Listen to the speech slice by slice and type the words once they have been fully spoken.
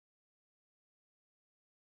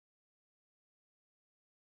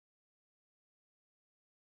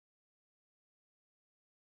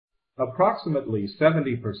Approximately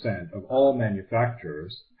 70% of all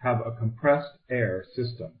manufacturers have a compressed air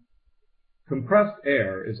system. Compressed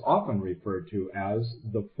air is often referred to as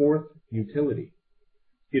the fourth utility.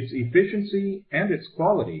 Its efficiency and its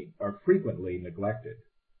quality are frequently neglected.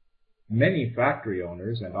 Many factory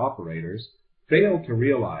owners and operators fail to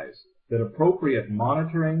realize that appropriate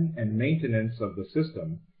monitoring and maintenance of the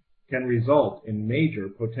system can result in major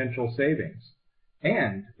potential savings,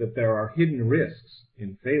 and that there are hidden risks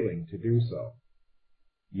in failing to do so.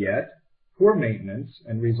 Yet, poor maintenance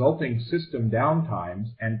and resulting system downtimes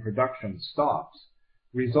and production stops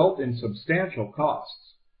result in substantial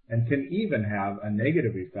costs and can even have a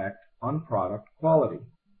negative effect on product quality.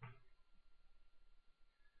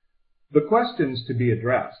 The questions to be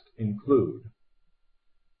addressed include: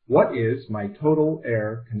 what is my total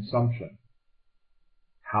air consumption?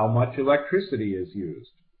 How much electricity is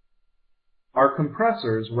used? Are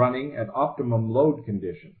compressors running at optimum load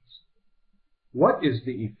conditions? What is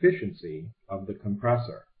the efficiency of the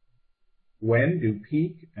compressor? When do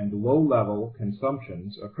peak and low-level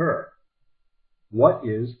consumptions occur? What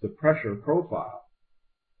is the pressure profile?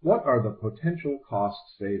 What are the potential cost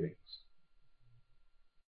savings?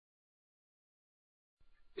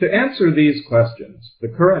 To answer these questions, the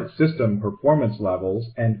current system performance levels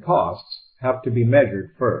and costs have to be measured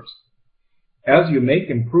first. As you make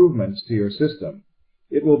improvements to your system,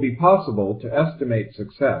 it will be possible to estimate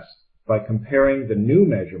success by comparing the new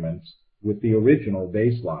measurements with the original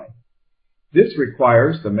baseline. This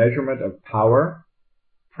requires the measurement of power,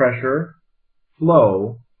 pressure,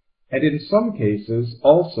 flow, and in some cases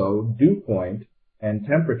also dew point and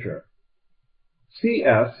temperature.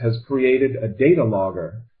 CS has created a data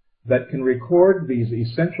logger that can record these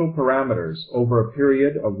essential parameters over a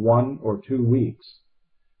period of 1 or 2 weeks.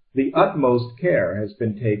 The utmost care has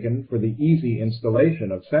been taken for the easy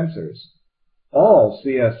installation of sensors. All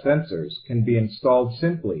CS sensors can be installed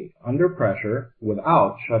simply under pressure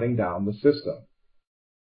without shutting down the system.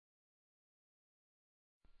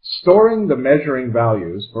 Storing the measuring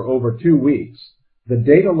values for over 2 weeks, the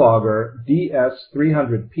data logger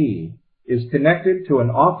DS300P is connected to an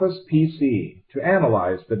office PC to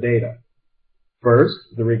analyze the data. First,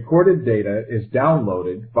 the recorded data is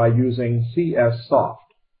downloaded by using CS Soft.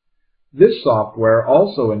 This software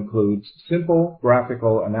also includes simple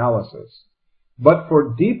graphical analysis. But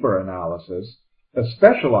for deeper analysis, a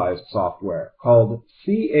specialized software called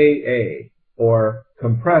CAA, or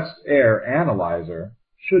Compressed Air Analyzer,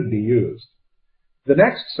 should be used. The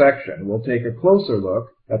next section will take a closer look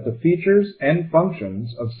at the features and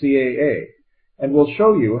functions of CAA, and will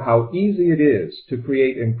show you how easy it is to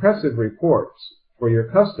create impressive reports for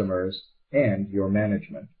your customers and your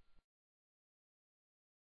management.